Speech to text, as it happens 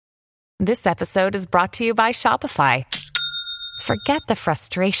This episode is brought to you by Shopify. Forget the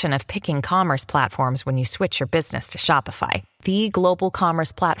frustration of picking commerce platforms when you switch your business to Shopify, the global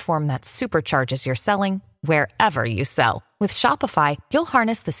commerce platform that supercharges your selling wherever you sell. With Shopify, you'll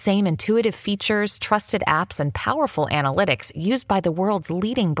harness the same intuitive features, trusted apps, and powerful analytics used by the world's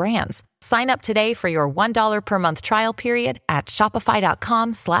leading brands. Sign up today for your $1 per month trial period at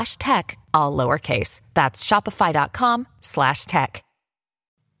shopify.com/tech, all lowercase. That's shopify.com/tech.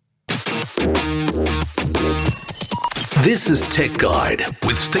 This is Tech Guide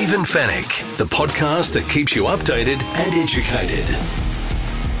with Stephen Fennick, the podcast that keeps you updated and educated.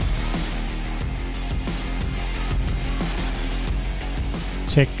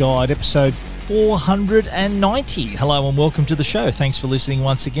 Tech Guide, episode 490. Hello and welcome to the show. Thanks for listening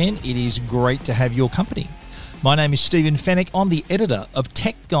once again. It is great to have your company. My name is Stephen Fennick. I'm the editor of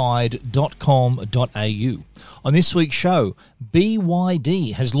techguide.com.au. On this week's show,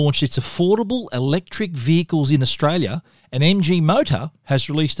 BYD has launched its affordable electric vehicles in Australia, and MG Motor has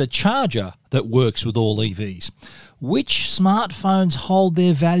released a charger that works with all EVs. Which smartphones hold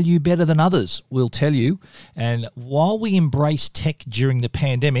their value better than others? We'll tell you. And while we embrace tech during the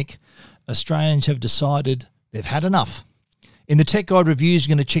pandemic, Australians have decided they've had enough. In the Tech Guide reviews,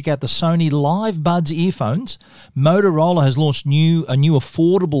 you're going to check out the Sony Live Buds earphones. Motorola has launched a new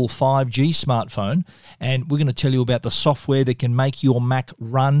affordable 5G smartphone, and we're going to tell you about the software that can make your Mac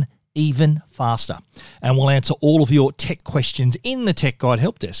run even faster. And we'll answer all of your tech questions in the Tech Guide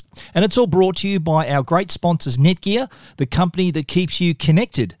Help Desk. And it's all brought to you by our great sponsors, Netgear, the company that keeps you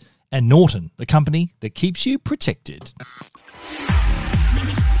connected, and Norton, the company that keeps you protected.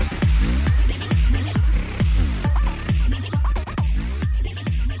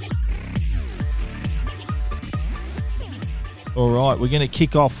 All right, we're going to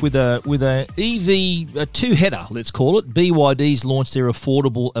kick off with a EV two-header, let's call it. BYD's launched their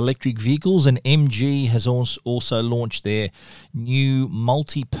affordable electric vehicles, and MG has also launched their new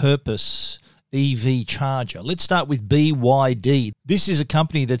multi-purpose EV charger. Let's start with BYD. This is a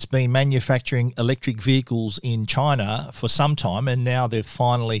company that's been manufacturing electric vehicles in China for some time, and now they're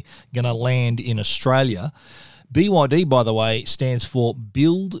finally going to land in Australia. BYD, by the way, stands for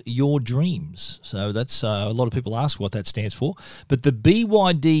Build Your Dreams. So that's a lot of people ask what that stands for. But the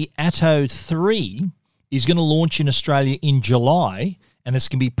BYD Atto 3 is going to launch in Australia in July, and it's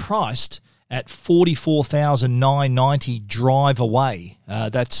going to be priced at $44,990 drive away.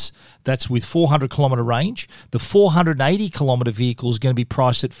 That's with 400-kilometre range. The 480-kilometre vehicle is going to be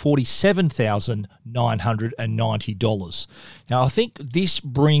priced at $47,990. Now, I think this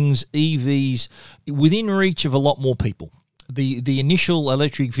brings EVs within reach of a lot more people. The initial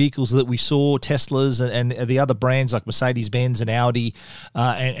electric vehicles that we saw, Teslas and the other brands like Mercedes-Benz and Audi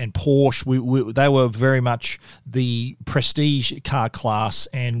and Porsche, they were very much the prestige car class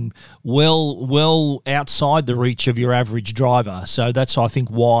and well outside the reach of your average driver. So that's, I think,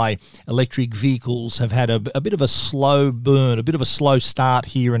 why electric vehicles have had a bit of a slow burn, a bit of a slow start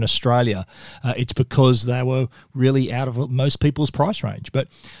here in Australia. It's because they were really out of most people's price range. But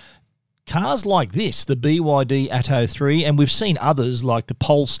cars like this, the BYD Atto 3, and we've seen others like the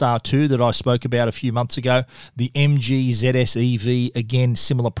Polestar 2 that I spoke about a few months ago, the MG ZS EV, again,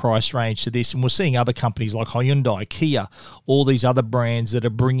 similar price range to this. And we're seeing other companies like Hyundai, Kia, all these other brands that are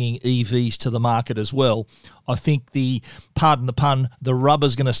bringing EVs to the market as well. I think pardon the pun, the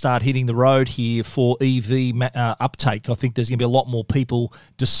rubber's going to start hitting the road here for EV uptake. I think there's going to be a lot more people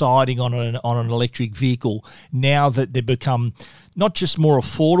deciding on an electric vehicle now that they've become not just more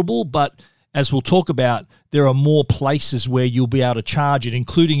affordable, but as we'll talk about, there are more places where you'll be able to charge it,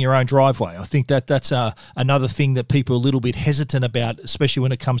 including your own driveway. I think that's another thing that people are a little bit hesitant about, especially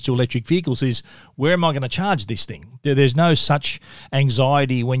when it comes to electric vehicles, is where am I going to charge this thing? There's no such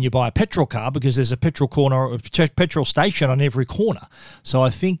anxiety when you buy a petrol car because there's a petrol station on every corner. So I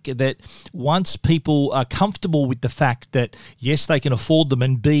think that once people are comfortable with the fact that, yes, they can afford them,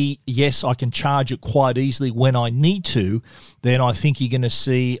 and B, yes, I can charge it quite easily when I need to, then I think you're going to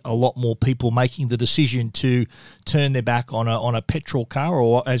see a lot more people making the decision to turn their back on a petrol car,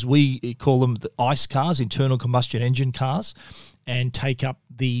 or as we call them, the ICE cars, internal combustion engine cars, and take up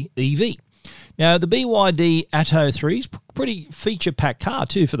the EV. Now, the BYD Atto 3 is a pretty feature-packed car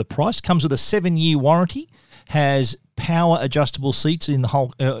too for the price. Comes with a 7-year warranty, has power adjustable seats in the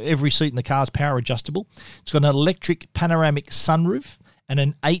whole. Every seat in the car is power adjustable. It's got an electric panoramic sunroof and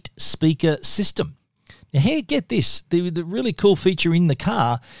an 8-speaker system. Now, here, get this. The really cool feature in the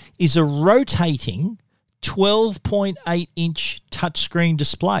car is a rotating 12.8-inch touchscreen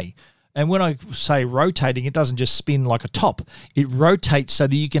display. And when I say rotating, it doesn't just spin like a top. It rotates so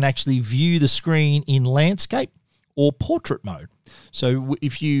that you can actually view the screen in landscape or portrait mode. So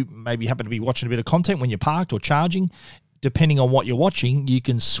if you maybe happen to be watching a bit of content when you're parked or charging, depending on what you're watching, you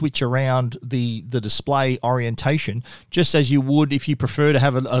can switch around the display orientation just as you would if you prefer to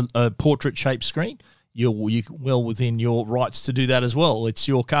have a portrait-shaped screen. You're well within your rights to do that as well. It's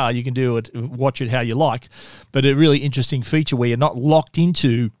your car. You can do it, watch it how you like. But a really interesting feature where you're not locked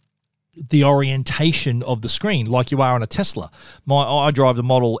into the orientation of the screen like you are on a Tesla. I drive the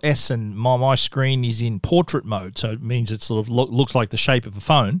Model S, and my screen is in portrait mode, so it means it sort of looks like the shape of a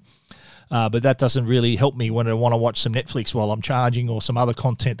phone. But that doesn't really help me when I want to watch some Netflix while I'm charging or some other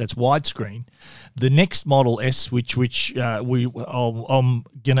content that's widescreen. The next Model S, which I'm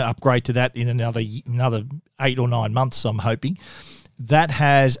going to upgrade to that in another 8 or 9 months, I'm hoping, that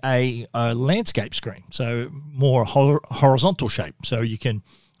has a landscape screen, so more horizontal shape, so you can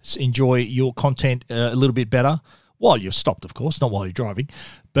enjoy your content a little bit better while you're stopped, of course, not while you're driving.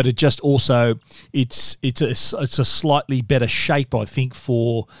 But it just also it's a slightly better shape, I think,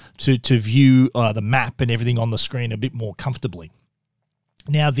 to view the map and everything on the screen a bit more comfortably.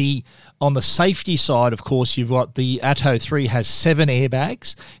 Now, on the safety side, of course, you've got the Atto 3 has 7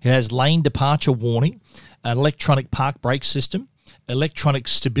 airbags. It has lane departure warning, an electronic park brake system, electronic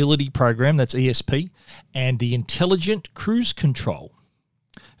stability program, that's ESP, and the intelligent cruise control.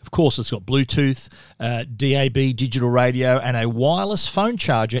 Of course, it's got Bluetooth, DAB, digital radio, and a wireless phone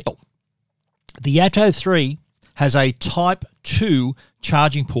charger. The Atto 3 has a Type 2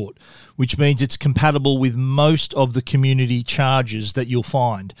 charging port, which means it's compatible with most of the community chargers that you'll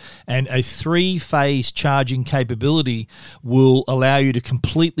find. And a 3-phase charging capability will allow you to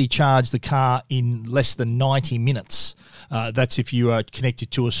completely charge the car in less than 90 minutes. That's if you are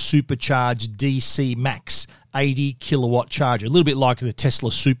connected to a supercharged DC Max 80 kilowatt charger, a little bit like the Tesla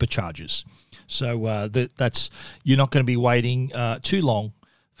superchargers. So that's you're not going to be waiting too long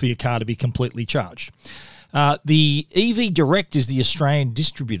for your car to be completely charged. The EV Direct is the Australian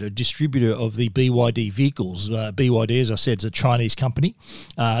distributor of the BYD vehicles. BYD, as I said, is a Chinese company,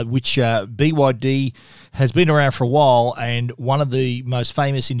 which BYD has been around for a while, and one of the most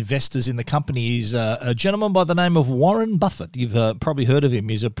famous investors in the company is a gentleman by the name of Warren Buffett. You've probably heard of him.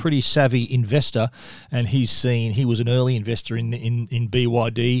 He's a pretty savvy investor, and he was an early investor in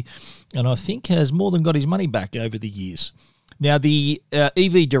BYD, and I think has more than got his money back over the years. Now, the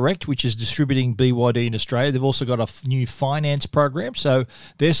EV Direct, which is distributing BYD in Australia, they've also got a new finance program. So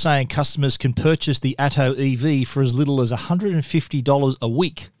they're saying customers can purchase the Atto EV for as little as $150 a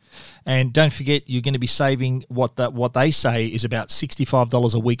week. And don't forget, you're going to be saving what they say is about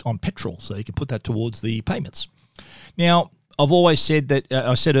 $65 a week on petrol. So you can put that towards the payments. Now, I've always said that,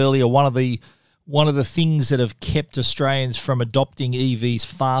 I said earlier, one of the things that have kept Australians from adopting EVs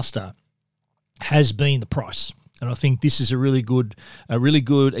faster has been the price. And I think this is a really good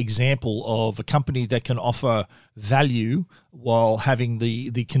example of a company that can offer value while having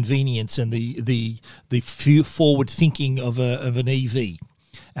the convenience and the forward thinking of an EV.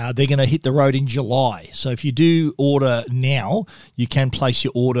 They're going to hit the road in July. So if you do order now, you can place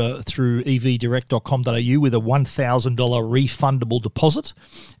your order through evdirect.com.au with a $1,000 refundable deposit,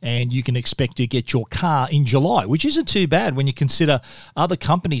 and you can expect to get your car in July, which isn't too bad when you consider other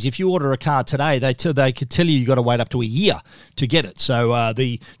companies. If you order a car today, they could tell you got to wait up to a year to get it. So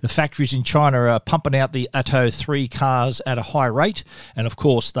the factories in China are pumping out the Atto 3 cars at a high rate, and of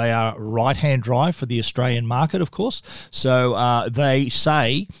course they are right-hand drive for the Australian market, of course. So they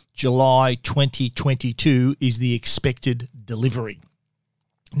say July 2022 is the expected delivery.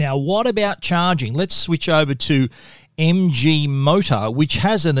 Now, what about charging? Let's switch over to MG Motor, which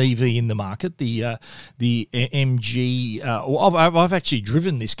has an EV in the market. The MG. I've actually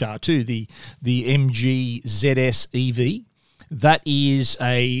driven this car too. The MG ZS EV. That is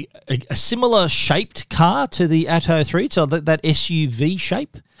a similar shaped car to the Atto 3, so that SUV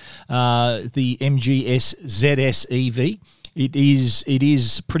shape. The MG ZS EV. It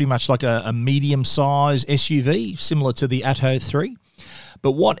is pretty much like a medium-sized SUV, similar to the Atto 3.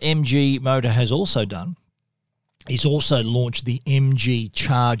 But what MG Motor has also done is also launched the MG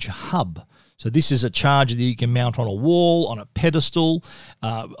Charge Hub. So this is a charger that you can mount on a wall, on a pedestal.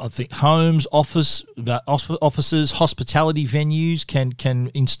 I think homes, offices, hospitality venues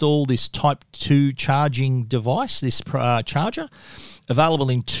can install this Type 2 charging device, this charger. Available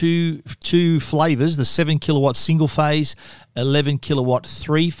in two flavors, the 7 kilowatt single phase, 11 kilowatt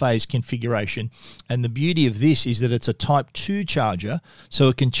 3-phase configuration. And the beauty of this is that it's a Type 2 charger, so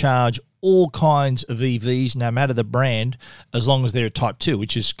it can charge all kinds of EVs, no matter the brand, as long as they're a Type 2,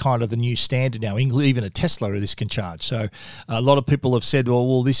 which is kind of the new standard now. Even a Tesla this can charge. So a lot of people have said,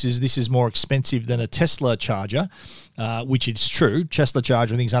 well, this is more expensive than a Tesla charger. which is true. Tesla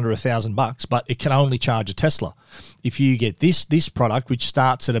charger, I think, is under $1,000, but it can only charge a Tesla. If you get this product, which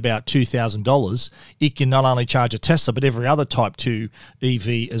starts at about $2,000, it can not only charge a Tesla, but every other Type 2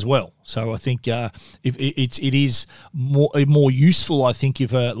 EV as well. So I think it is more useful, I think,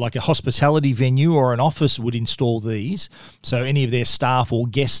 if like a hospitality venue or an office would install these. So any of their staff or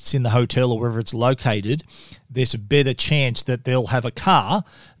guests in the hotel or wherever it's located, there's a better chance that they'll have a car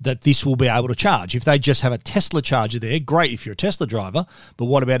that this will be able to charge. If they just have a Tesla charger there, great if you're a Tesla driver, but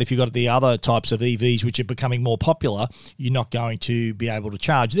what about if you've got the other types of EVs which are becoming more popular, you're not going to be able to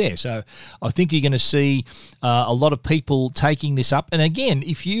charge there. So I think you're going to see a lot of people taking this up. And again,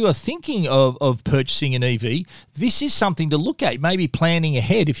 if you are thinking of purchasing an EV, this is something to look at, maybe planning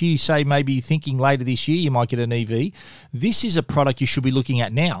ahead. If you say maybe thinking later this year you might get an EV, this is a product you should be looking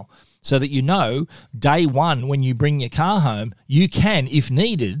at now, so that you know day one when you bring your car home, you can, if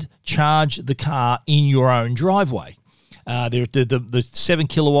needed, charge the car in your own driveway. The 7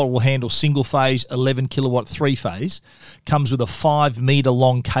 kilowatt will handle single phase, 11 kilowatt 3-phase. Comes with a 5 meter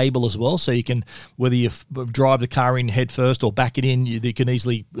long cable as well, so you can, whether you drive the car in head first or back it in, you can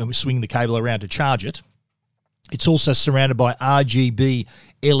easily swing the cable around to charge it. It's also surrounded by RGB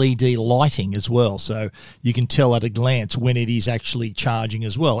LED lighting as well, so you can tell at a glance when it is actually charging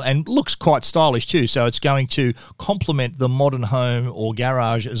as well, and looks quite stylish too. So it's going to complement the modern home or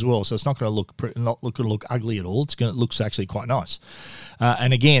garage as well. So it's not going to look ugly at all. It looks actually quite nice,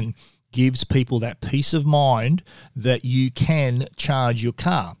 and again, gives people that peace of mind that you can charge your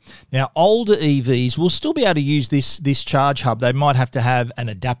car. Now, older EVs will still be able to use this charge hub. They might have to have an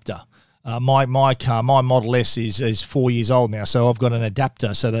adapter. My car, my Model S is 4 years old now, so I've got an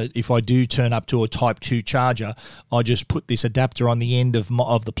adapter so that if I do turn up to a Type 2 charger, I just put this adapter on the end of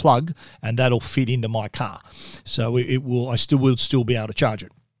the plug, and that'll fit into my car. So I will still be able to charge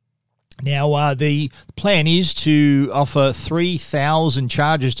it. Now, the plan is to offer 3,000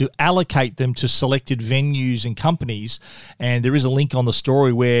 chargers to allocate them to selected venues and companies, and there is a link on the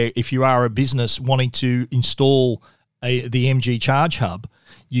story where if you are a business wanting to install the MG Charge Hub,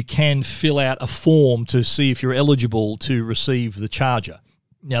 you can fill out a form to see if you're eligible to receive the charger.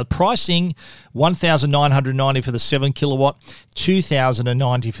 Now, pricing, $1,990 for the 7 kilowatt,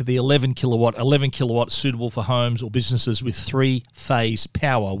 $2,090 for the 11 kilowatt. 11 kilowatt suitable for homes or businesses with 3-phase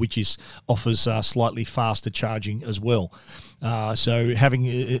power, which offers slightly faster charging as well. So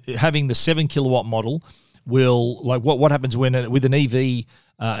having the 7 kilowatt model will, like what happens with an EV, the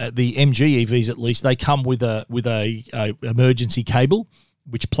MG EVs at least, they come with a emergency cable,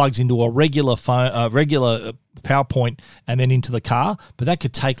 which plugs into a regular power point and then into the car. But that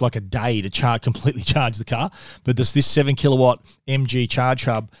could take like a day to completely charge the car. But this 7 kilowatt MG Charge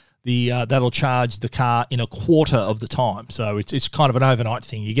Hub, that'll charge the car in a quarter of the time. So it's kind of an overnight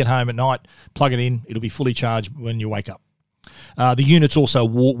thing. You get home at night, plug it in, it'll be fully charged when you wake up. The unit's also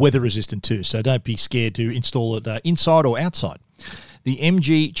weather resistant too, so don't be scared to install it inside or outside. The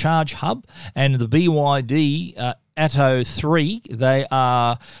MG Charge Hub and the BYD Atto 3, they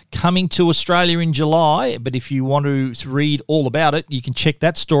are coming to Australia in July, but if you want to read all about it, you can check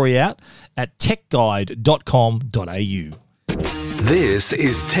that story out at techguide.com.au. This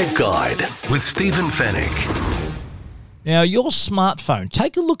is Tech Guide with Stephen Fennick. Now, your smartphone,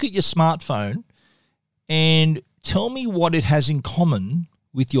 take a look at your smartphone and tell me what it has in common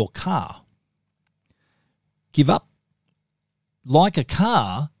with your car. Give up? Like a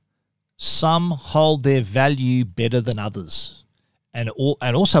car, some hold their value better than others. And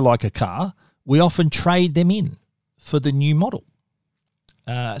also like a car, we often trade them in for the new model.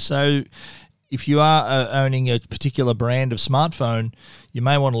 So if you are owning a particular brand of smartphone, you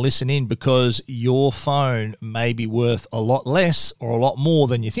may want to listen in because your phone may be worth a lot less or a lot more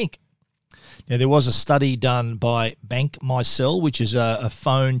than you think. Now, there was a study done by Bank My Cell, which is a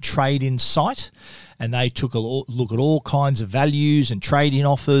phone trade-in site, and they took a look at all kinds of values and trade-in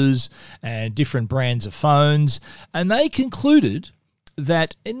offers and different brands of phones, and they concluded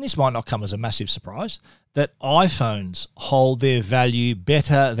that, and this might not come as a massive surprise, that iPhones hold their value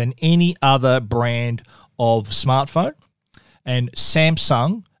better than any other brand of smartphone, and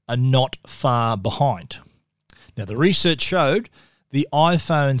Samsung are not far behind. Now, the research showed the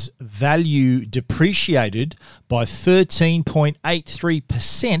iPhone's value depreciated by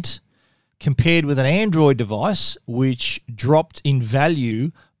 13.83% compared with an Android device, which dropped in value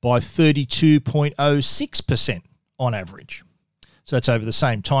by 32.06% on average. So that's over the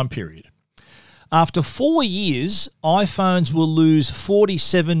same time period. After 4 years, iPhones will lose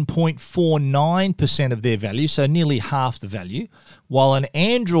 47.49% of their value, so nearly half the value, while an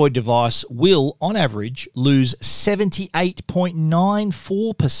Android device will, on average, lose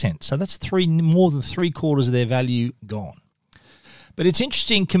 78.94%. So that's more than 3/4 of their value gone. But it's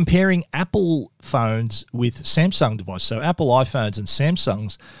interesting comparing Apple phones with Samsung devices. So Apple iPhones and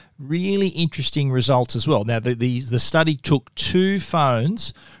Samsung's, really interesting results as well. Now, the study took two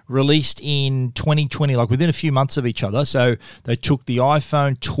phones released in 2020, like within a few months of each other. So they took the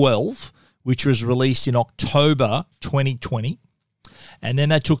iPhone 12, which was released in October 2020, and then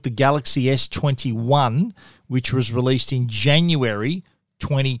they took the Galaxy S21, which was released in January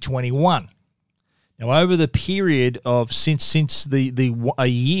 2021. Now, over the period of since a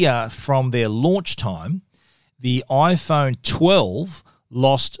year from their launch time, the iPhone 12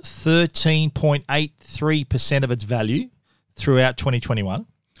 lost 13.83% of its value throughout 2021,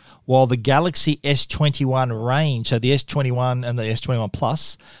 while the Galaxy S21 range, so the S21 and the S21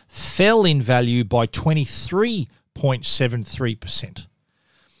 Plus, fell in value by 23.73%.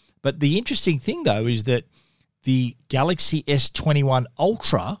 But the interesting thing, though, is that the Galaxy S21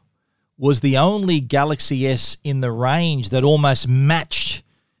 Ultra was the only Galaxy S in the range that almost matched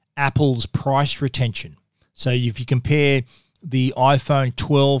Apple's price retention. So if you compare the iPhone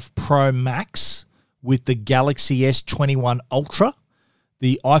 12 Pro Max with the Galaxy S21 Ultra,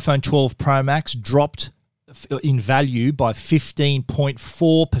 the iPhone 12 Pro Max dropped in value by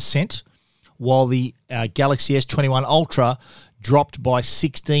 15.4%, while the Galaxy S21 Ultra dropped by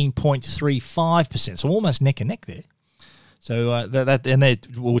 16.35%. So almost neck and neck there. So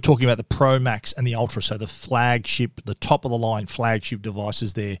we're talking about the Pro Max and the Ultra, so the flagship, the top of the line flagship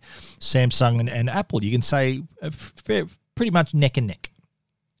devices there, Samsung and Apple. You can say pretty much neck and neck.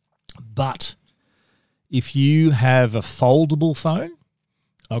 But if you have a foldable phone,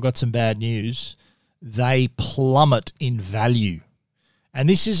 I've got some bad news. They plummet in value. And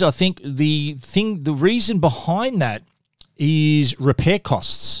this is, I think, the reason behind that is repair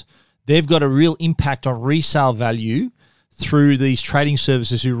costs. They've got a real impact on resale value through these trading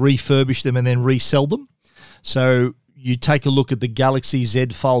services who refurbish them and then resell them. So you take a look at the Galaxy Z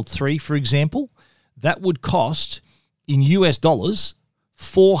Fold 3, for example. That would cost, in US dollars,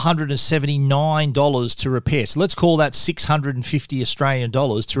 $479 to repair. So let's call that 650 Australian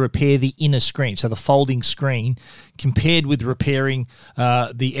dollars to repair the inner screen, so the folding screen, compared with repairing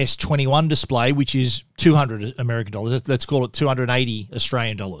the S21 display, which is 200 American dollars. Let's call it 280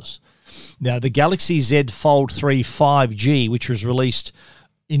 Australian dollars. Now, the Galaxy Z Fold 3 5G, which was released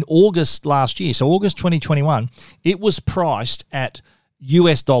in August last year, so August 2021, it was priced at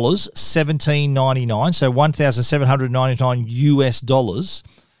US dollars $1,799, so $1,799 US dollars.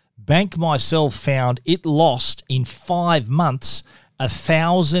 Bank Myself found it lost in 5 months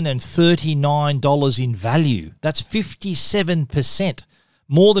 $1,039 in value. That's 57%,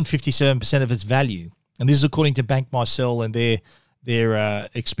 more than 57% of its value. And this is according to Bank Myself and their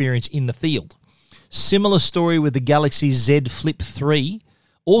experience in the field. Similar story with the Galaxy Z Flip 3,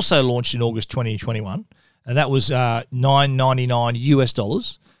 also launched in August 2021, and that was $999 US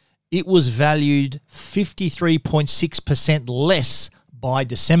dollars. It was valued 53.6% less by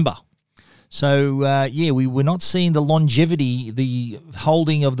December. So, we were not seeing the longevity, the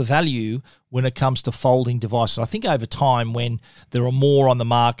holding of the value when it comes to folding devices. I think over time, when there are more on the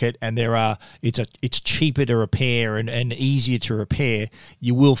market and it's cheaper to repair and easier to repair,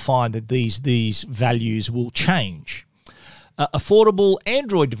 you will find that these values will change. Affordable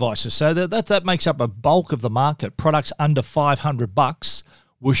Android devices, so that makes up a bulk of the market. Products under $500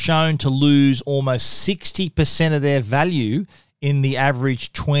 were shown to lose almost 60% of their value in the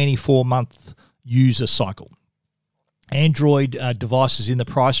average 24-month user cycle. Android devices in the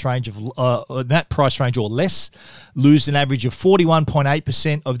price range of that price range or less lose an average of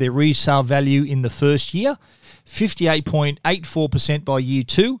 41.8% of their resale value in the first year, 58.84% by year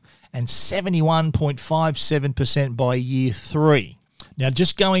 2, and 71.57% by year 3. Now,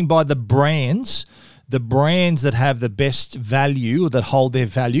 just going by the brands that have the best value or that hold their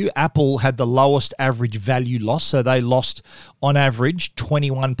value, Apple had the lowest average value loss, so they lost on average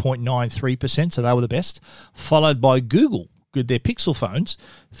 21.93%, so they were the best, followed by Google with their Pixel phones,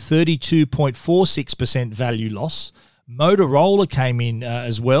 32.46% value loss. Motorola came in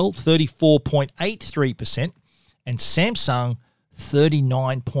as well, 34.83%, and Samsung,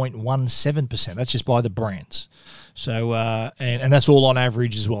 39.17%. That's just by the brands. So, and that's all on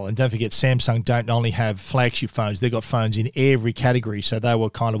average as well. And don't forget, Samsung don't only have flagship phones, they've got phones in every category. So they were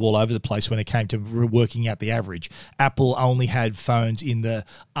kind of all over the place when it came to working out the average. Apple only had phones in the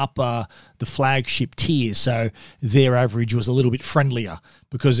flagship tier. So their average was a little bit friendlier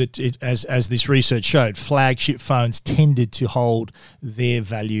because as this research showed, flagship phones tended to hold their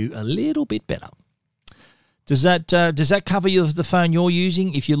value a little bit better. Does that cover the phone you're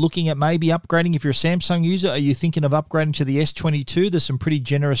using? If you're looking at maybe upgrading, if you're a Samsung user, are you thinking of upgrading to the S22? There's some pretty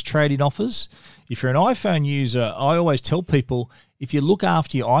generous trade-in offers. If you're an iPhone user, I always tell people, if you look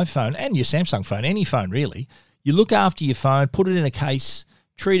after your iPhone and your Samsung phone, any phone really, you look after your phone, put it in a case,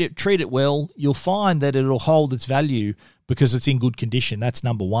 treat it well, you'll find that it'll hold its value because it's in good condition. That's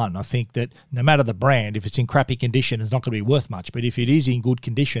number one. I think that no matter the brand, if it's in crappy condition, it's not going to be worth much. But if it is in good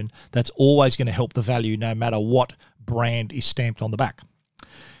condition, that's always going to help the value no matter what brand is stamped on the back.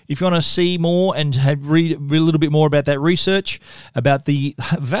 If you want to see more and read a little bit more about that research, about the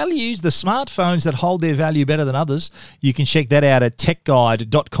values, the smartphones that hold their value better than others, you can check that out at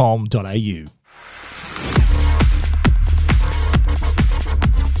techguide.com.au.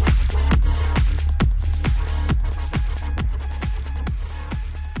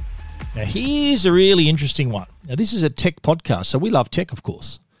 Now, here's a really interesting one. Now, this is a tech podcast, so we love tech, of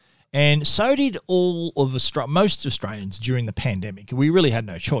course. And so did all of most Australians during the pandemic. We really had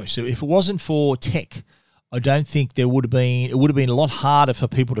no choice. So if it wasn't for tech, I don't think it would have been a lot harder for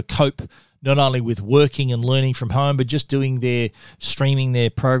people to cope, not only with working and learning from home, but just streaming their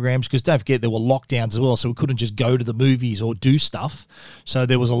programs. Because don't forget, there were lockdowns as well, so we couldn't just go to the movies or do stuff. So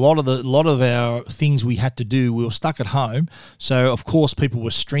there was a lot of our things we had to do. We were stuck at home. So of course, people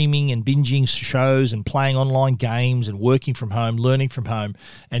were streaming and binging shows and playing online games and working from home, learning from home,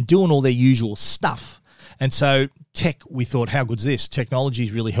 and doing all their usual stuff. And so tech, we thought, how good's this? Technology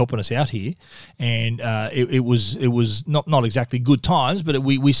is really helping us out here. And it was not exactly good times, but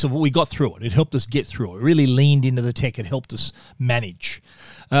we got through it. It helped us get through it. It really leaned into the tech. It helped us manage.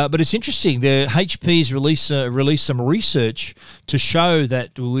 But it's interesting. The HP's released some research to show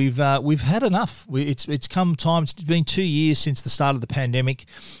that we've had enough. It's come time. It's been 2 years since the start of the pandemic,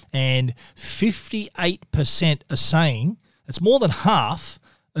 and 58% are saying, it's more than half,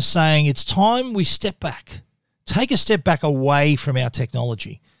 are saying it's time we step back, take a step back away from our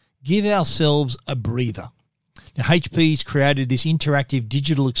technology, give ourselves a breather. Now, HP's created this interactive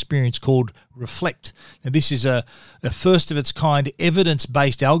digital experience called Reflect. Now, this is a first of its kind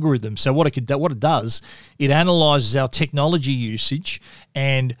evidence-based algorithm. So what it does, it analyzes our technology usage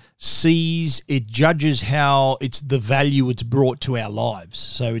and judges how it's the value it's brought to our lives.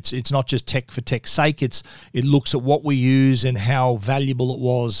 So it's not just tech for tech's sake. It looks at what we use and how valuable it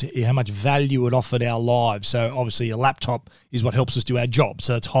was, how much value it offered our lives. So obviously a laptop is what helps us do our job.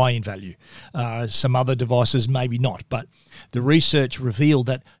 So it's high in value. Some other devices maybe not, but the research revealed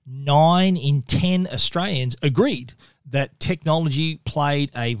that 9 in 10 Australians agreed that technology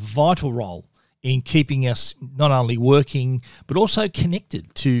played a vital role in keeping us not only working, but also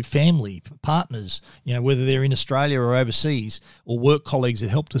connected to family, partners, whether they're in Australia or overseas, or work colleagues. It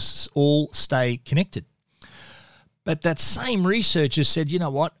helped us all stay connected. But that same research has said, you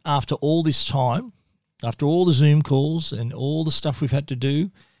know what, after all this time, after all the Zoom calls and all the stuff we've had to do,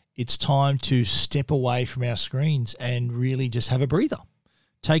 it's time to step away from our screens and really just have a breather.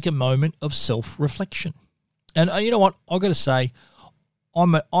 Take a moment of self-reflection. And you know what? I've got to say,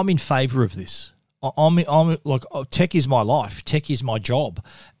 I'm in favour of this. I'm like, tech is my life. Tech is my job.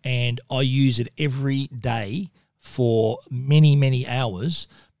 And I use it every day for many, many hours.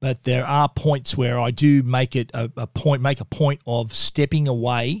 But there are points where I do make it a point of stepping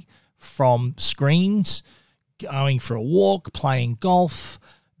away from screens, going for a walk, playing golf,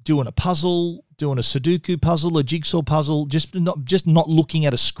 doing a puzzle, doing a Sudoku puzzle, a jigsaw puzzle, just not looking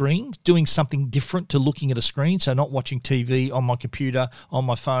at a screen, doing something different to looking at a screen. So not watching TV on my computer, on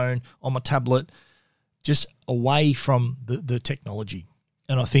my phone, on my tablet, just away from the technology.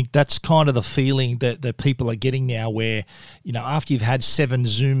 And I think that's kind of the feeling that people are getting now where, after you've had 7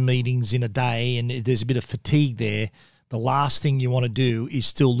 Zoom meetings in a day and there's a bit of fatigue there, the last thing you want to do is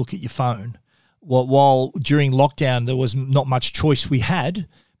still look at your phone. While during lockdown, there was not much choice we had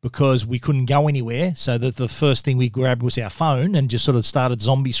because we couldn't go anywhere. So that the first thing we grabbed was our phone and just sort of started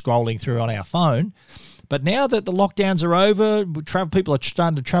zombie scrolling through on our phone. But now that the lockdowns are over, people are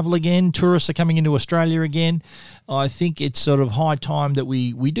starting to travel again, tourists are coming into Australia again, I think it's sort of high time that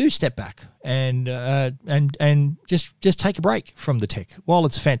we do step back and just take a break from the tech. While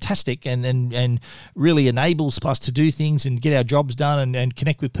it's fantastic and really enables us to do things and get our jobs done and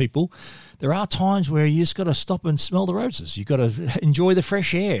connect with people, there are times where you just got to stop and smell the roses. You've got to enjoy the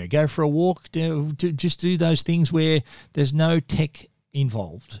fresh air, go for a walk, just do those things where there's no tech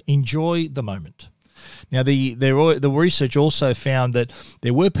involved. Enjoy the moment. Now, the research also found that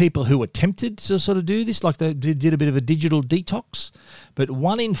there were people who attempted to sort of do this, like they did a bit of a digital detox, but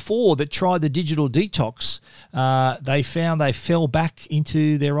 1 in 4 that tried the digital detox, they found they fell back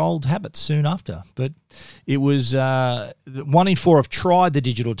into their old habits soon after. But it was 1 in 4 have tried the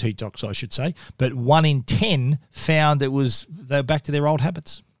digital detox, I should say, but 1 in 10 found they're back to their old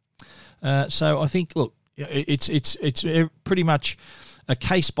habits. So I think, look, it's pretty much a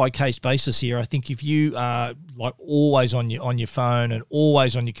case-by-case basis here. I think if you are like always on your phone and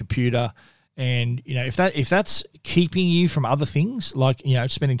always on your computer, and if that's keeping you from other things like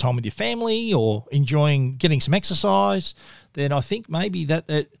spending time with your family or enjoying getting some exercise, then I think maybe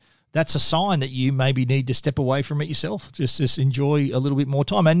that's a sign that you maybe need to step away from it yourself. Just enjoy a little bit more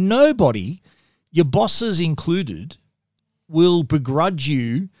time. And nobody, your bosses included, will begrudge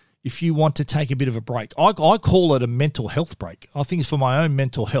you if you want to take a bit of a break. I call it a mental health break. I think it's for my own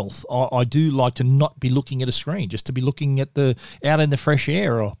mental health. I do like to not be looking at a screen, just to be looking at out in the fresh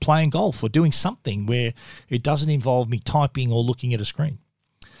air or playing golf or doing something where it doesn't involve me typing or looking at a screen.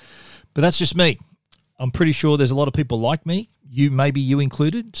 But that's just me. I'm pretty sure there's a lot of people like me, maybe you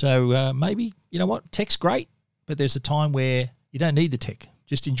included. So maybe, you know what, tech's great, but there's a time where you don't need the tech.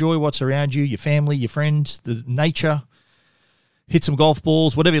 Just enjoy what's around you, your family, your friends, the nature. Hit some golf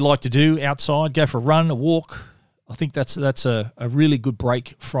balls, whatever you like to do outside, go for a run, a walk. I think that's a really good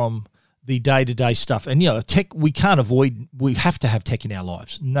break from the day-to-day stuff. And, tech, we can't avoid, we have to have tech in our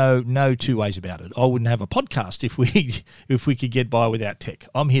lives. No two ways about it. I wouldn't have a podcast if we could get by without tech.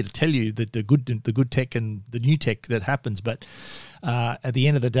 I'm here to tell you that the good tech and the new tech that happens. But at the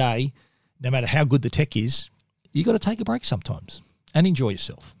end of the day, no matter how good the tech is, you got to take a break sometimes and enjoy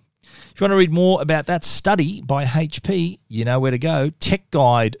yourself. If you want to read more about that study by HP, you know where to go,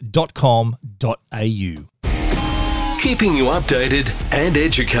 techguide.com.au. Keeping you updated and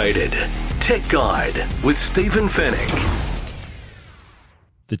educated. Tech Guide with Stephen Fennick.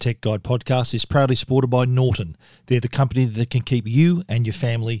 The Tech Guide podcast is proudly supported by Norton. They're the company that can keep you and your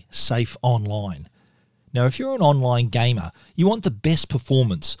family safe online. Now, if you're an online gamer, you want the best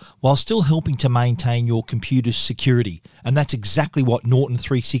performance while still helping to maintain your computer's security, and that's exactly what Norton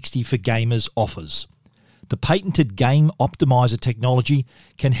 360 for Gamers offers. The patented Game Optimizer technology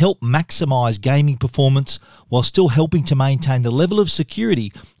can help maximize gaming performance while still helping to maintain the level of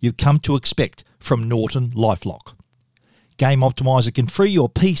security you've come to expect from Norton LifeLock. Game Optimizer can free your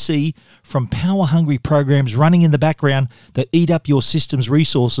PC from power-hungry programs running in the background that eat up your system's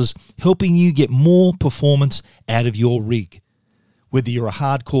resources, helping you get more performance out of your rig. Whether you're a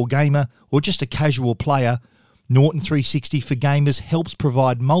hardcore gamer or just a casual player, Norton 360 for Gamers helps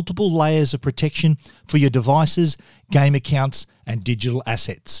provide multiple layers of protection for your devices, game accounts, and digital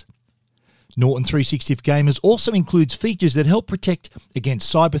assets. Norton 360 for Gamers also includes features that help protect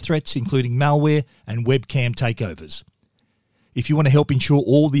against cyber threats, including malware and webcam takeovers. If you want to help ensure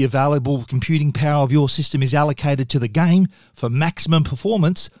all the available computing power of your system is allocated to the game for maximum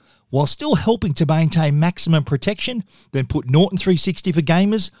performance, while still helping to maintain maximum protection, then put Norton 360 for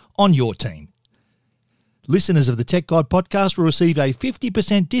Gamers on your team. Listeners of the Tech Guide podcast will receive a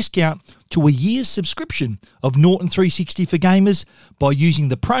 50% discount to a year's subscription of Norton 360 for Gamers by using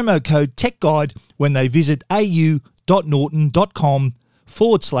the promo code TechGuide when they visit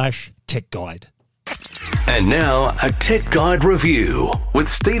au.norton.com/TechGuide. And now, a Tech Guide review with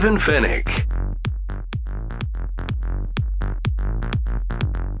Stephen Fennick.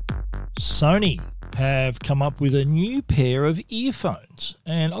 Sony have come up with a new pair of earphones,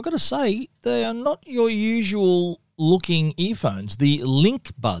 and I've got to say, they are not your usual looking earphones. The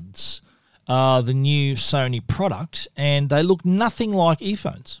Link Buds are the new Sony product, and they look nothing like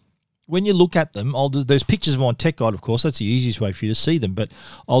earphones. When you look at them, there's pictures of them on Tech Guide, of course. That's the easiest way for you to see them, but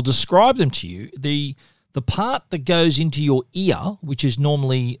I'll describe them to you. The part that goes into your ear, which is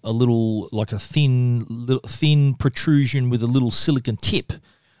normally a little, like a thin protrusion with a little silicon tip,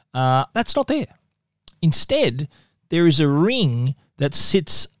 that's not there. Instead, there is a ring that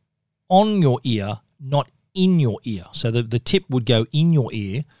sits on your ear, not in your ear. So the tip would go in your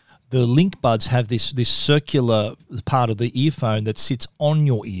ear. The Link Buds have this circular part of the earphone that sits on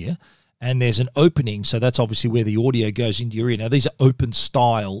your ear, and there's an opening, so that's obviously where the audio goes into your ear. Now, these are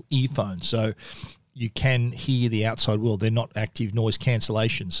open-style earphones, so you can hear the outside world. They're not active noise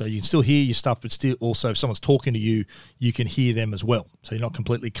cancellation. So you can still hear your stuff, but still also if someone's talking to you, you can hear them as well. So you're not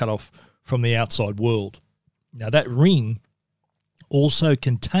completely cut off from the outside world. Now that ring also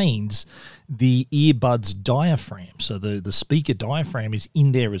contains the earbuds diaphragm. So the speaker diaphragm is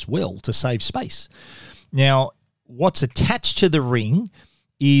in there as well to save space. Now, what's attached to the ring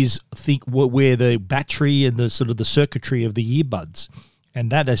is, I think, where the battery and the sort of the circuitry of the earbuds. And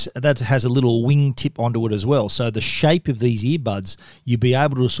that has a little wing tip onto it as well. So the shape of these earbuds, you'll be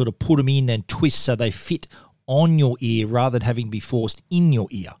able to sort of put them in and twist so they fit on your ear rather than having to be forced in your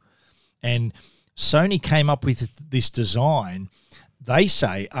ear. And Sony came up with this design, they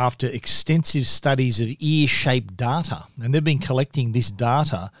say, after extensive studies of ear-shaped data. And they've been collecting this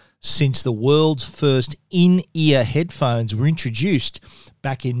data since the world's first in-ear headphones were introduced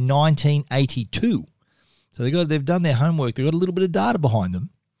back in 1982. So they've done their homework. They've got a little bit of data behind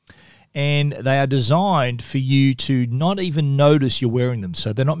them. And they are designed for you to not even notice you're wearing them.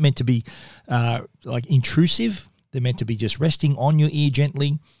 So they're not meant to be like intrusive. They're meant to be just resting on your ear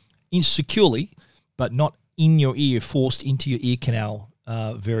gently, securely, but not in your ear, forced into your ear canal,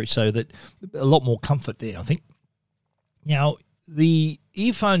 so that a lot more comfort there, I think. Now, the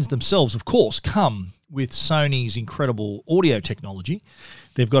earphones themselves, of course, come with Sony's incredible audio technology.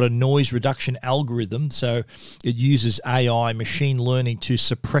 They've got a noise reduction algorithm, so it uses AI machine learning to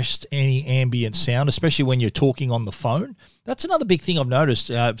suppress any ambient sound, especially when you're talking on the phone. That's another big thing I've noticed.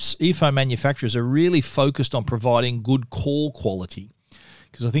 Earphone manufacturers are really focused on providing good call quality,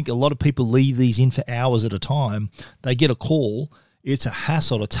 because I think a lot of people leave these in for hours at a time. They get a call. It's a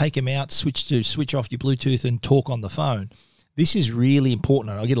hassle to take them out, switch off your Bluetooth and talk on the phone. This is really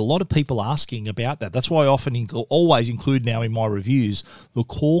important. I get a lot of people asking about that. That's why I often always include now in my reviews the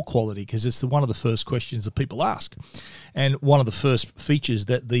call quality, because it's one of the first questions that people ask and one of the first features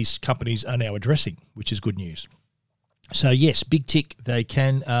that these companies are now addressing, which is good news. So yes, big tick. They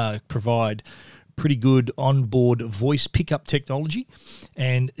can provide pretty good onboard voice pickup technology,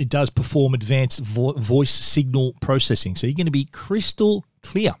 and it does perform advanced voice signal processing. So you're going to be crystal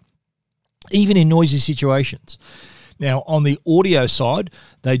clear, even in noisy situations. Now, on the audio side,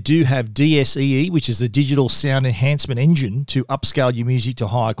 they do have DSEE, which is the digital sound enhancement engine to upscale your music to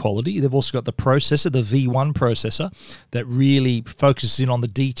higher quality. They've also got the processor, the V1 processor, that really focuses in on the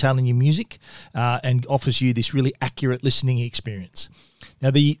detail in your music and offers you this really accurate listening experience.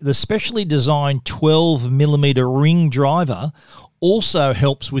 Now, the specially designed 12-millimeter ring driver also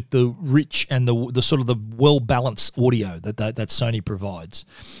helps with the rich and the sort of the well-balanced audio that Sony provides.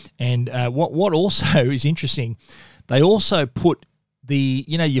 And what also is interesting, they also put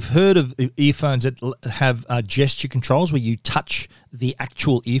you've heard of earphones that have gesture controls where you touch the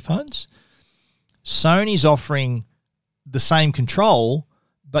actual earphones. Sony's offering the same control,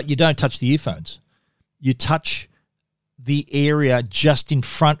 but you don't touch the earphones. You touch the area just in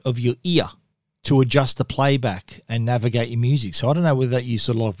front of your ear to adjust the playback and navigate your music. So I don't know whether that use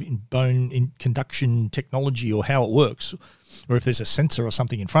a lot of bone conduction technology or how it works, or if there's a sensor or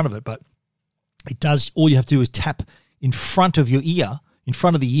something in front of it, but it does. All you have to do is tap in front of your ear, in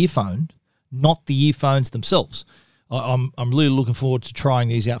front of the earphone, not the earphones themselves. I'm really looking forward to trying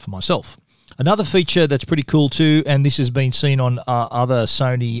these out for myself. Another feature that's pretty cool too, and this has been seen on other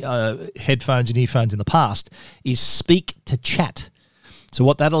Sony headphones and earphones in the past, is speak to chat. So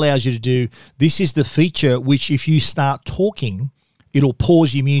what that allows you to do, this is the feature which if you start talking, it'll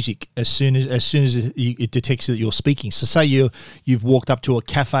pause your music as soon as it detects that you're speaking. So say you've walked up to a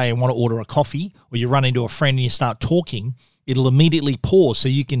cafe and want to order a coffee, or you run into a friend and you start talking, it'll immediately pause so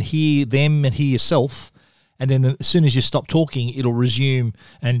you can hear them and hear yourself. And then as soon as you stop talking, it'll resume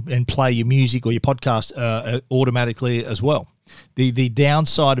and play your music or your podcast automatically as well. The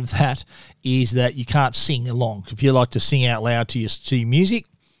downside of that is that you can't sing along. If you like to sing out loud to your music,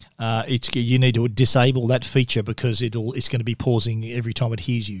 you need to disable that feature because it's going to be pausing every time it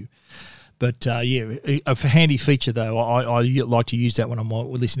hears you. But a handy feature though. I like to use that when I'm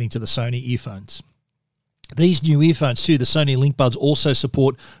listening to the Sony earphones. These new earphones too, the Sony LinkBuds, also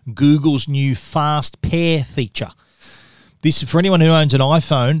support Google's new Fast Pair feature. This, for anyone who owns an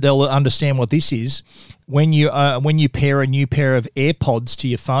iPhone, they'll understand what this is. When you pair a new pair of AirPods to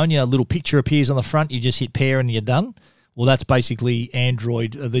your phone, a little picture appears on the front. You just hit pair and you're done. Well, that's basically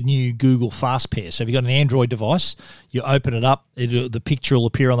Android, the new Google Fast Pair. So if you've got an Android device, you open it up, the picture will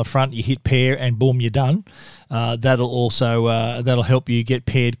appear on the front, you hit pair, and boom, you're done. That'll help you get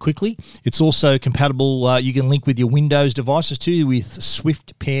paired quickly. It's also compatible. You can link with your Windows devices too with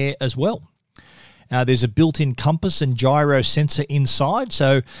Swift Pair as well. There's a built-in compass and gyro sensor inside,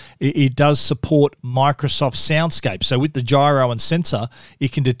 so it does support Microsoft Soundscape. So with the gyro and sensor,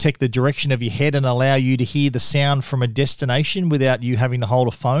 it can detect the direction of your head and allow you to hear the sound from a destination without you having to hold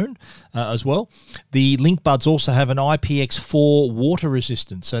a phone as well. The Link Buds also have an IPX4 water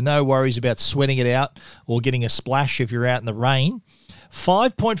resistance, so no worries about sweating it out or getting a splash if you're out in the rain.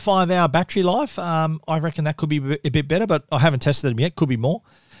 5.5 hour battery life. I reckon that could be a bit better, but I haven't tested them yet. Could be more.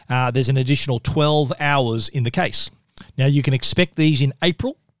 There's an additional 12 hours in the case. Now, you can expect these in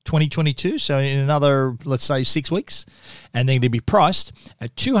April 2022, so in another, let's say, 6 weeks, and they're going to be priced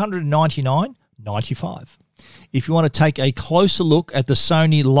at $299.95. If you want to take a closer look at the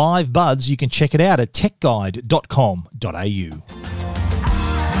Sony Live Buds, you can check it out at techguide.com.au.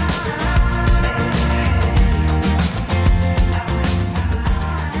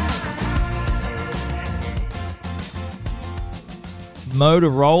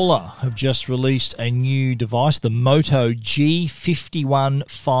 Motorola have just released a new device, the Moto G51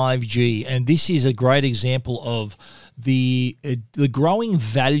 5G, and this is a great example of the growing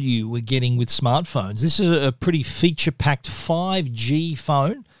value we're getting with smartphones. This is a pretty feature-packed 5G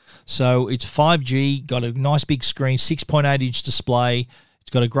phone. So it's 5G, got a nice big screen, 6.8-inch display.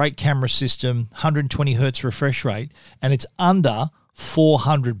 It's got a great camera system, 120 hertz refresh rate, and it's under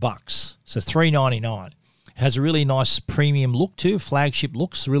 $400, so $399. Has a really nice premium look too, flagship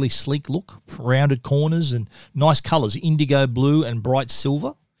looks, really sleek look, rounded corners and nice colours, indigo blue and bright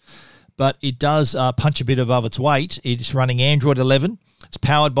silver. But it does punch a bit above its weight. It's running Android 11. It's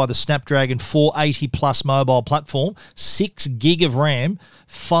powered by the Snapdragon 480 Plus mobile platform, 6 gig of RAM,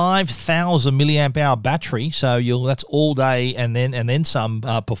 5,000 milliamp hour battery. So that's all day and then some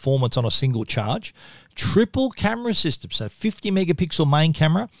performance on a single charge. Triple camera system, so 50 megapixel main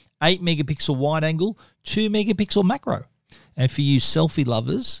camera, 8 megapixel wide angle, 2 megapixel macro. And for you selfie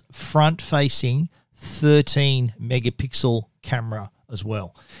lovers, front facing 13 megapixel camera as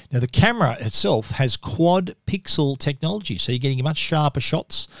well. Now, the camera itself has quad pixel technology, so you're getting much sharper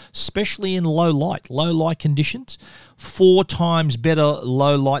shots, especially in low light conditions. 4 times better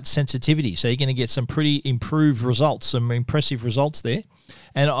low light sensitivity, so you're going to get some pretty improved results, some impressive results there.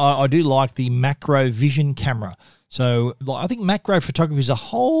 And I do like the macro vision camera. So I think macro photography is a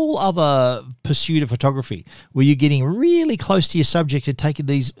whole other pursuit of photography where you're getting really close to your subject and taking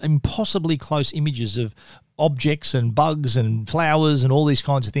these impossibly close images of objects and bugs and flowers and all these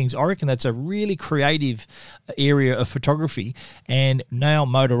kinds of things. I reckon that's a really creative area of photography, and now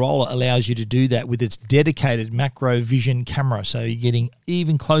Motorola allows you to do that with its dedicated macro vision camera, so you're getting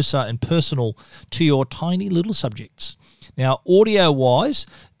even closer and personal to your tiny little subjects. Now, audio-wise,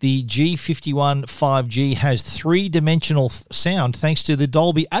 the G51 5G has 3-dimensional sound thanks to the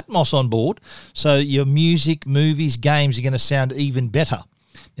Dolby Atmos on board, so your music, movies, games are going to sound even better.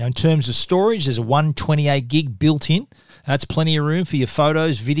 Now, in terms of storage, there's a 128 gig built in. That's plenty of room for your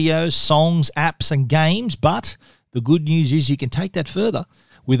photos, videos, songs, apps, and games. But the good news is you can take that further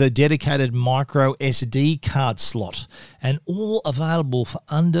with a dedicated micro SD card slot, and all available for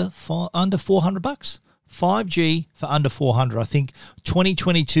under $400. 5G for under 400. I think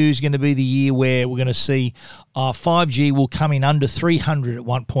 2022 is going to be the year where we're going to see 5G will come in under 300 at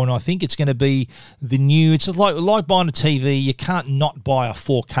one point. I think it's going to be the new, it's like buying a TV. You can't not buy a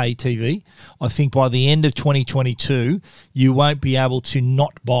 4K TV. I think by the end of 2022, you won't be able to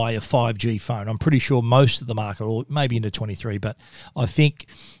not buy a 5G phone. I'm pretty sure most of the market, or maybe into 23, but I think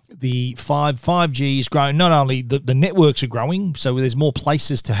the 5G is growing. Not only the networks are growing, so there's more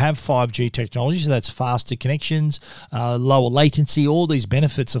places to have 5G technology, so that's faster connections, lower latency, all these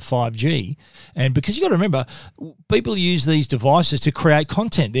benefits of 5G. And because you got to remember, people use these devices to create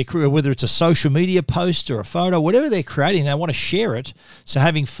content. Whether it's a social media post or a photo, whatever they're creating, they want to share it. So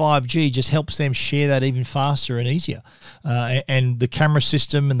having 5G just helps them share that even faster and easier. And the camera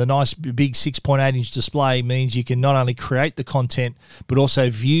system and the nice big 6.8-inch display means you can not only create the content, but also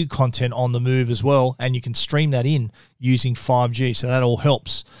view content on the move as well, and you can stream that in using 5G, so that all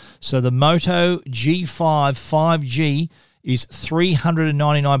helps. So the Moto G5 5G is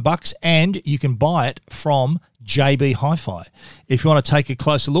 $399, and you can buy it from JB Hi-Fi. If you want to take a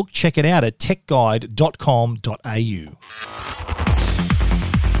closer look, check it out at techguide.com.au.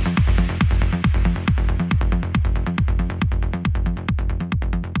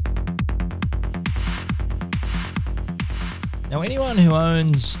 Now, anyone who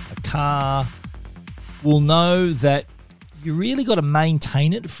owns a car will know that you really got to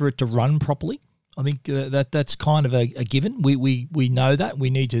maintain it for it to run properly. I think that's kind of a given. We know that. We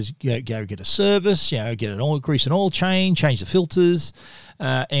need to go get a service, get an oil grease and oil change the filters,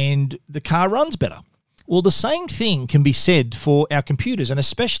 and the car runs better. Well, the same thing can be said for our computers, and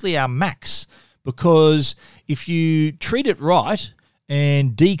especially our Macs, because if you treat it right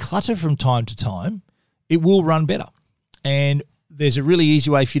and declutter from time to time, it will run better. And there's a really easy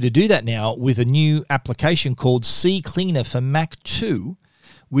way for you to do that now with a new application called CCleaner for Mac 2,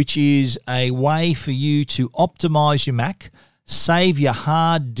 which is a way for you to optimize your Mac, save your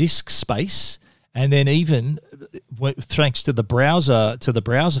hard disk space, and then even, thanks to the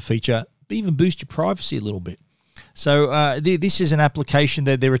browser feature, even boost your privacy a little bit. So this is an application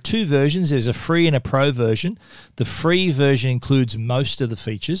that there are two versions. There's a free and a pro version. The free version includes most of the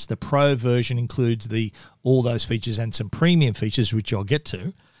features. The pro version includes all those features and some premium features, which I'll get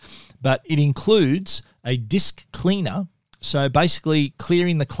to. But it includes a disk cleaner. So basically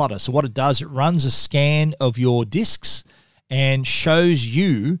clearing the clutter. So what it does, it runs a scan of your disks and shows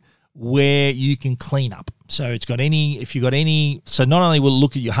you where you can clean up. So so not only will it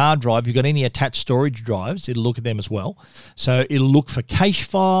look at your hard drive, if you've got any attached storage drives, it'll look at them as well. So it'll look for cache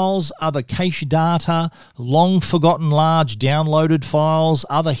files, other cache data, long forgotten large downloaded files,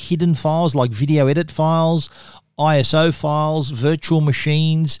 other hidden files like video edit files, ISO files, virtual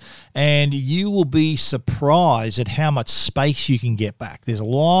machines, and you will be surprised at how much space you can get back. There's a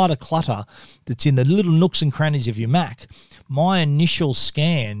lot of clutter that's in the little nooks and crannies of your Mac. My initial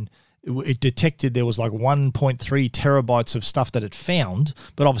scan, it detected there was like 1.3 terabytes of stuff that it found,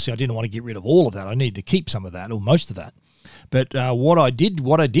 but obviously I didn't want to get rid of all of that. I needed to keep some of that or most of that. But what I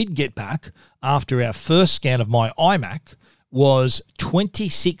did get back after our first scan of my iMac was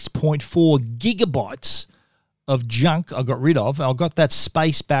 26.4 gigabytes of junk I got rid of. I got that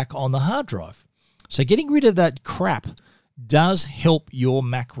space back on the hard drive. So getting rid of that crap does help your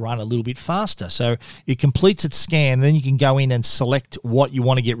Mac run a little bit faster. So it completes its scan, then you can go in and select what you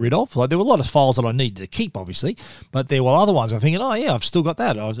want to get rid of. Like there were a lot of files that I needed to keep, obviously, but there were other ones I'm thinking, oh yeah, I've still got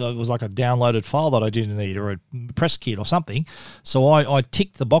that. It was like a downloaded file that I didn't need, or a press kit or something. So I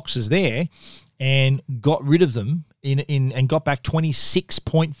ticked the boxes there and got rid of them and got back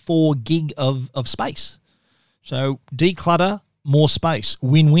 26.4 gig of space. So declutter, more space,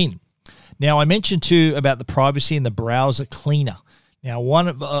 win-win. Now, I mentioned too about the privacy and the browser cleaner. Now, one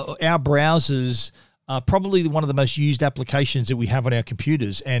of our browsers are probably one of the most used applications that we have on our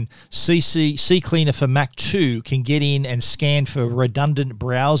computers, and CCleaner for Mac 2 can get in and scan for redundant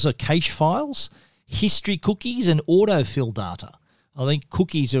browser cache files, history cookies, and autofill data. I think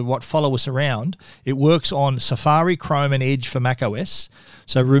cookies are what follow us around. It works on Safari, Chrome, and Edge for macOS.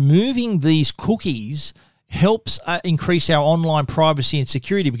 So removing these cookies helps increase our online privacy and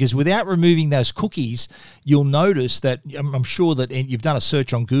security, because without removing those cookies, you'll notice that, I'm sure that you've done a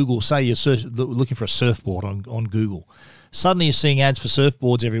search on Google, say you're looking for a surfboard on Google. Suddenly you're seeing ads for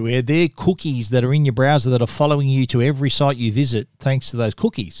surfboards everywhere. They're cookies that are in your browser that are following you to every site you visit thanks to those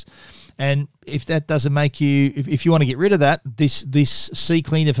cookies. And if that doesn't make you, if you want to get rid of that, this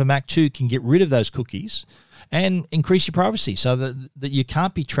CCleaner for Mac 2 can get rid of those cookies and increase your privacy so that you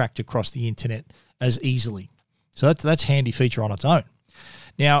can't be tracked across the internet as easily. So that's a handy feature on its own.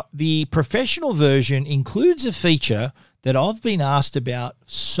 Now, the professional version includes a feature that I've been asked about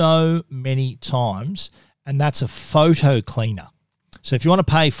so many times, and that's a photo cleaner. So if you want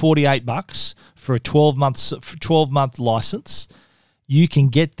to pay $48 for a 12-month license, you can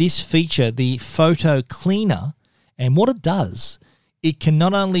get this feature, the photo cleaner, and what it does, it can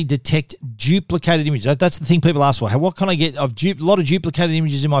not only detect duplicated images. That's the thing people ask for. What can I get? I've a lot of duplicated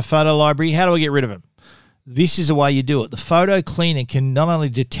images in my photo library. How do I get rid of them? This is the way you do it. The photo cleaner can not only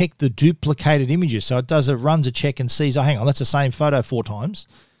detect the duplicated images, so it runs a check and sees, oh, hang on, that's the same photo 4 times.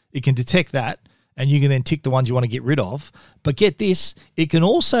 It can detect that, and you can then tick the ones you want to get rid of. But get this, it can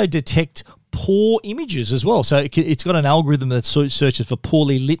also detect poor images as well. So it's got an algorithm that searches for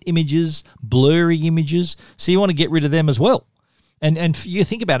poorly lit images, blurry images. So you want to get rid of them as well. And you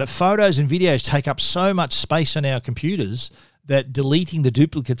think about it, photos and videos take up so much space on our computers that deleting the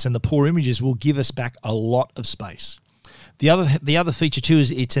duplicates and the poor images will give us back a lot of space. The other feature too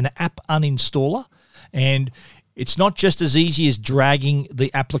is it's an app uninstaller, and it's not just as easy as dragging the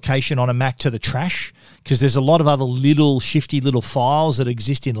application on a Mac to the trash, because there's a lot of other little shifty little files that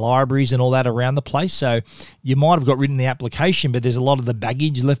exist in libraries and all that around the place. So you might have got rid of the application, but there's a lot of the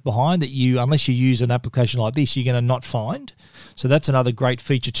baggage left behind that unless you use an application like this, you're going to not find. So that's another great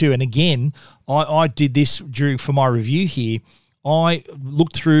feature too. And again, I did this for my review here. I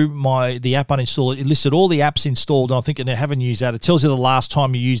looked through the app uninstall. It listed all the apps installed, and I'm thinking I haven't used that. It tells you the last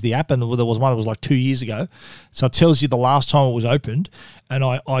time you used the app, and there was one that was like 2 years ago. So it tells you the last time it was opened, and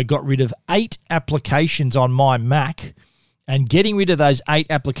I got rid of 8 applications on my Mac, and getting rid of those 8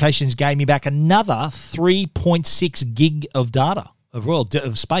 applications gave me back another 3.6 gig of data,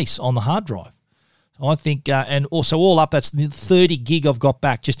 of space on the hard drive. I think, and also all up, that's 30 gig I've got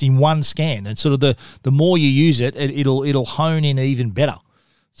back just in one scan. And sort of the more you use it, it'll hone in even better.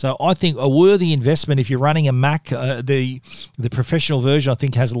 So I think a worthy investment if you're running a Mac. The professional version I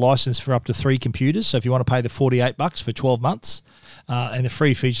think has a license for up to 3 computers. So if you want to pay the $48 for 12 months, and the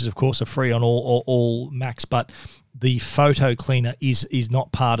free features of course are free on all Macs, but the photo cleaner is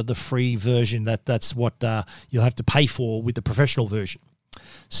not part of the free version. That's what you'll have to pay for with the professional version.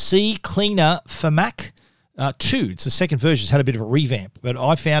 CCleaner for Mac 2, it's the second version. It's had a bit of a revamp, but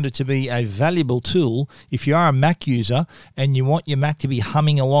I found it to be a valuable tool if you are a Mac user and you want your Mac to be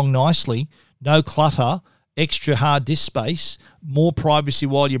humming along nicely, no clutter, extra hard disk space, more privacy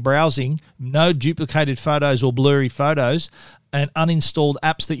while you're browsing, no duplicated photos or blurry photos, and uninstalled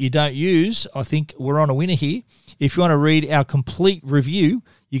apps that you don't use. I think we're on a winner here. If you want to read our complete review,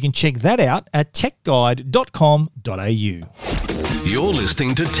 you can check that out at techguide.com.au. You're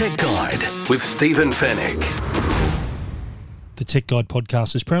listening to Tech Guide with Stephen Fennick. The Tech Guide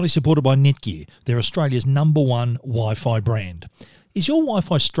podcast is proudly supported by Netgear. They're Australia's #1 Wi-Fi brand. Is your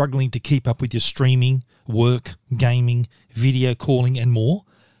Wi-Fi struggling to keep up with your streaming, work, gaming, video calling and more?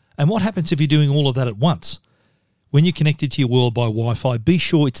 And what happens if you're doing all of that at once? When you're connected to your world by Wi-Fi, be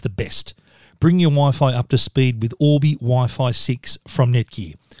sure it's the best. Bring your Wi-Fi up to speed with Orbi Wi-Fi 6 from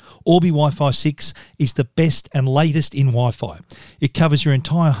Netgear. Orbi Wi-Fi 6 is the best and latest in Wi-Fi. It covers your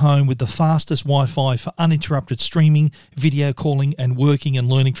entire home with the fastest Wi-Fi for uninterrupted streaming, video calling and working and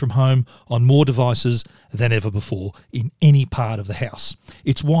learning from home on more devices than ever before in any part of the house.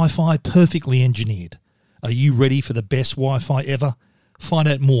 It's Wi-Fi perfectly engineered. Are you ready for the best Wi-Fi ever? Find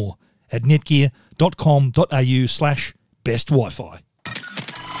out more at netgear.com.au/best Wi-Fi.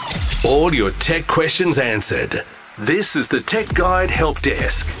 All your tech questions answered. This is the Tech Guide Help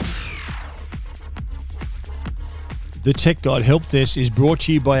Desk. The Tech Guide Help Desk is brought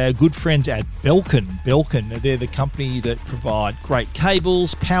to you by our good friends at Belkin. Belkin, they're the company that provide great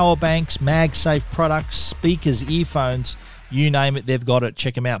cables, power banks, MagSafe products, speakers, earphones, you name it, they've got it.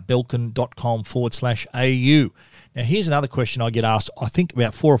 Check them out, belkin.com/au. Now, here's another question I get asked, I think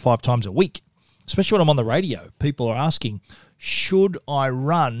about 4 or 5 times a week, especially when I'm on the radio. People are asking, should I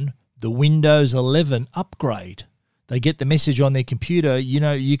run the Windows 11 upgrade? They get the message on their computer, you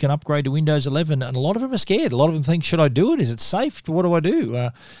know, you can upgrade to Windows 11, and a lot of them are scared. A lot of them think, should I do it? Is it safe? What do I do?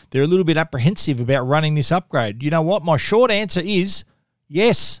 They're a little bit apprehensive about running this upgrade. You know what? My short answer is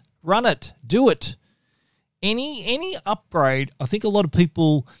yes, run it, do it. Any upgrade, I think a lot of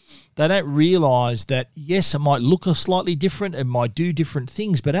people, they don't realise that, yes, it might look slightly different, it might do different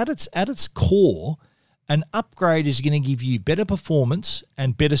things, but at its core, an upgrade is going to give you better performance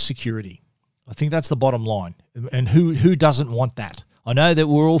and better security. I think that's the bottom line. And who doesn't want that? I know that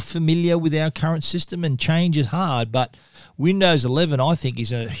we're all familiar with our current system and change is hard, but Windows 11, I think,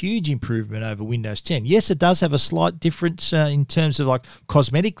 is a huge improvement over Windows 10. Yes, it does have a slight difference in terms of like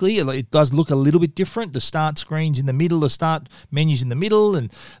cosmetically. It does look a little bit different. The start screen's in the middle, the start menu's in the middle,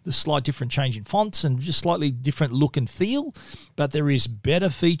 and the slight different change in fonts and just slightly different look and feel. But there is better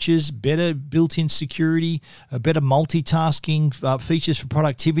features, better built-in security, better multitasking features for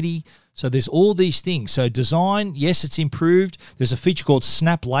productivity. So there's all these things. So design, yes, it's improved. There's a feature called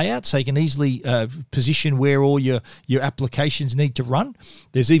Snap Layout, so you can easily position where all your applications need to run.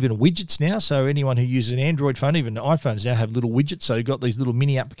 There's even widgets now, so anyone who uses an Android phone, even iPhones now have little widgets, so you've got these little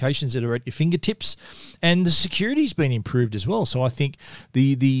mini applications that are at your fingertips. And the security's been improved as well. So I think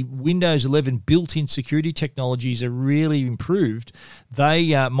the Windows 11 built-in security technologies are really improved.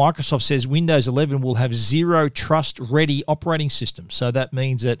 Microsoft says Windows 11 will have zero trust-ready operating system. So that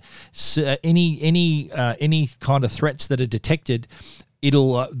means that any kind of threats that are detected,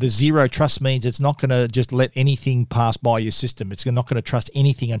 the zero trust means it's not going to just let anything pass by your system. It's not going to trust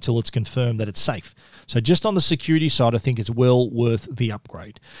anything until it's confirmed that it's safe. So just on the security side, I think it's well worth the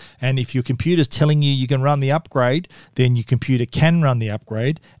upgrade. And if your computer's telling you can run the upgrade, then your computer can run the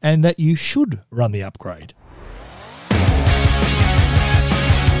upgrade, and that you should run the upgrade.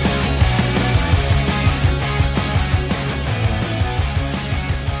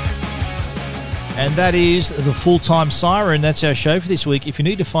 And that is the Full-Time Siren. That's our show for this week. If you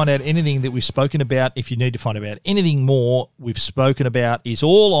need to find out anything that we've spoken about, if you need to find out anything more we've spoken about, it's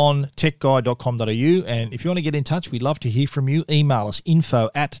all on techguide.com.au. And if you want to get in touch, we'd love to hear from you. Email us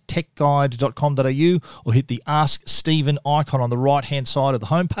info@techguide.com.au or hit the Ask Stephen icon on the right-hand side of the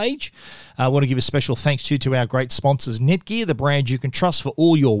homepage. I want to give a special thanks to our great sponsors, Netgear, the brand you can trust for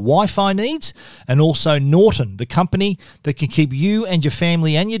all your Wi-Fi needs, and also Norton, the company that can keep you and your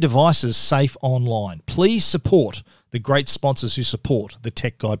family and your devices safe online. Please support the great sponsors who support the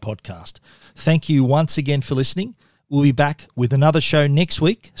Tech Guide podcast. Thank you once again for listening. We'll be back with another show next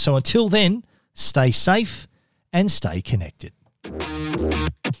week. So until then, stay safe, and stay connected.